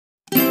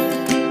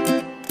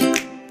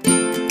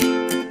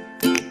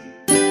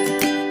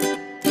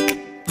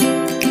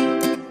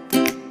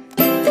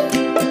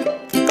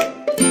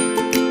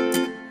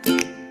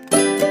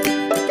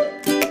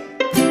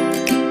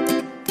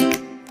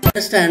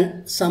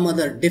understand some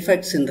other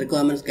defects in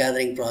requirements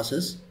gathering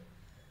process.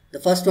 The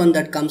first one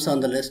that comes on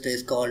the list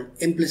is called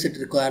implicit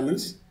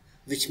requirements,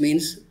 which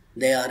means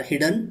they are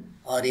hidden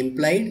or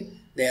implied,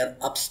 they are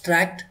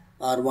abstract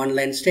or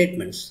one-line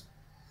statements.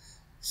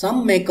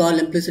 Some may call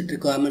implicit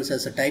requirements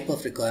as a type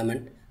of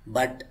requirement,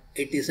 but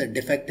it is a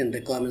defect in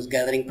requirements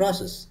gathering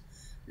process.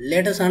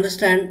 Let us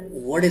understand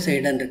what is a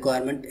hidden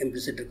requirement,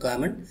 implicit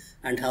requirement,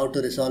 and how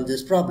to resolve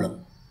this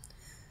problem.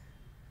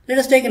 Let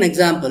us take an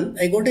example.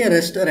 I go to a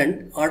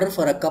restaurant, order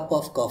for a cup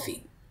of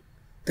coffee.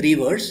 3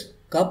 words,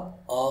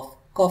 cup of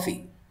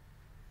coffee.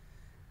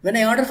 When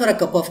I order for a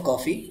cup of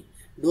coffee,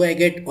 do I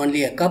get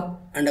only a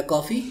cup and a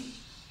coffee,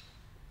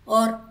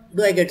 or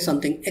do I get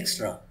something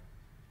extra?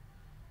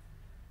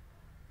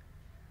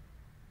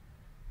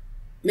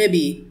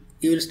 Maybe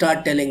you will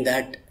start telling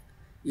that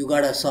you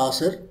got a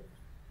saucer,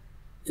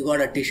 you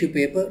got a tissue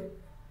paper,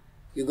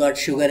 you got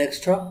sugar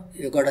extra,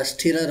 you got a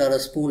stirrer or a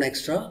spoon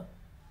extra,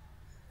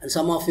 and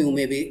some of you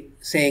may be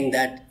saying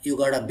that you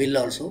got a bill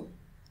also,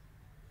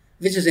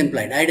 which is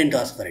implied. I didn't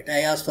ask for it. I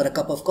asked for a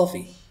cup of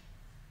coffee.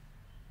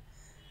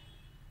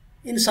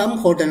 In some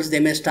hotels, they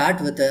may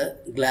start with a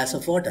glass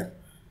of water.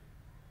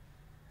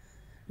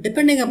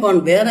 Depending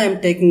upon where I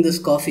am taking this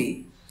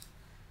coffee,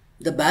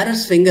 the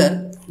bearer's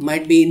finger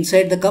might be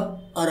inside the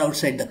cup or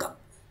outside the cup.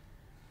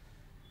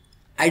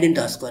 I didn't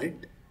ask for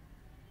it.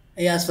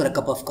 I asked for a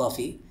cup of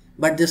coffee,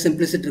 but this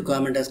implicit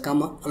requirement has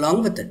come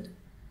along with it.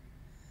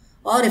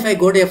 Or if I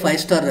go to a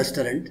 5-star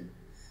restaurant,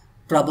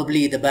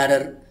 probably the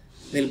bearer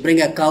will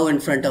bring a cow in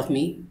front of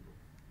me,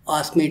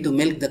 ask me to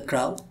milk the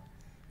cow.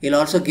 He'll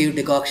also give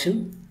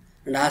decoction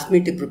and ask me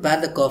to prepare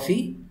the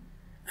coffee,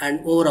 and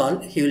overall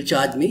he will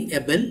charge me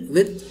a bill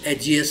with a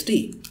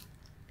GST.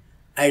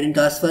 I didn't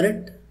ask for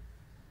it.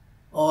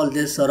 All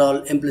these are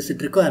all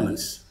implicit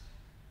requirements.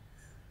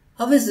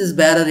 How is this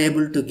bearer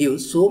able to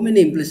give so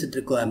many implicit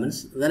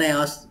requirements when I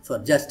ask for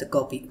just a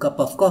cup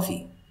of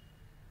coffee?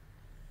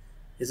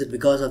 Is it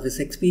because of his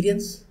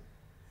experience,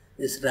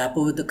 his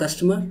rapport with the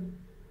customer,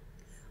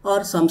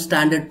 or some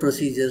standard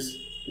procedures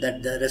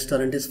that the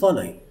restaurant is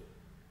following?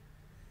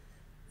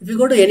 If you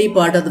go to any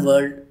part of the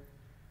world,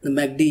 the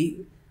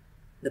MACD,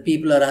 the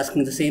people are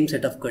asking the same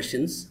set of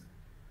questions,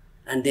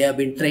 and they have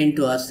been trained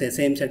to ask the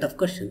same set of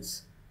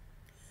questions.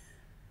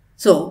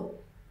 So,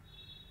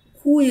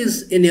 who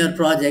is in your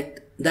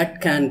project that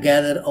can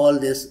gather all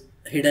these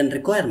hidden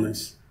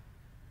requirements?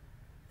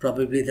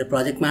 Probably the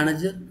project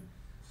manager,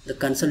 the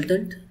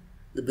consultant,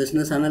 the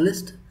business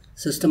analyst,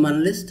 system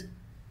analyst.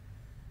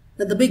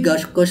 Now the big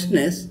question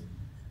is,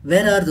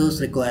 where are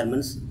those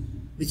requirements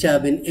which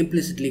have been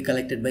implicitly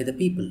collected by the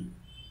people?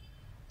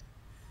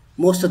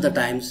 Most of the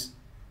times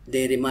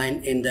they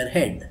remain in their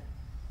head.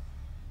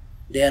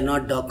 They are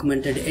not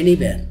documented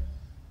anywhere.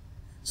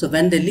 So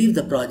when they leave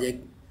the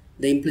project,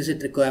 the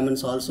implicit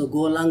requirements also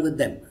go along with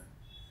them.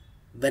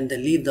 When they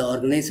leave the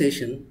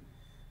organization,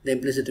 the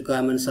implicit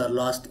requirements are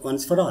lost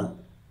once for all.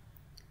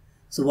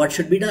 So what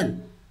should be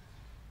done?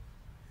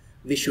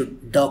 We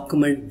should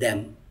document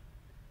them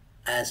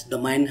as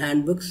domain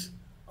handbooks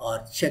or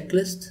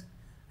checklists,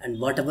 and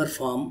whatever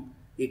form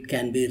it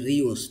can be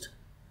reused.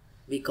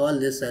 We call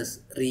this as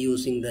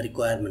reusing the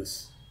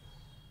requirements.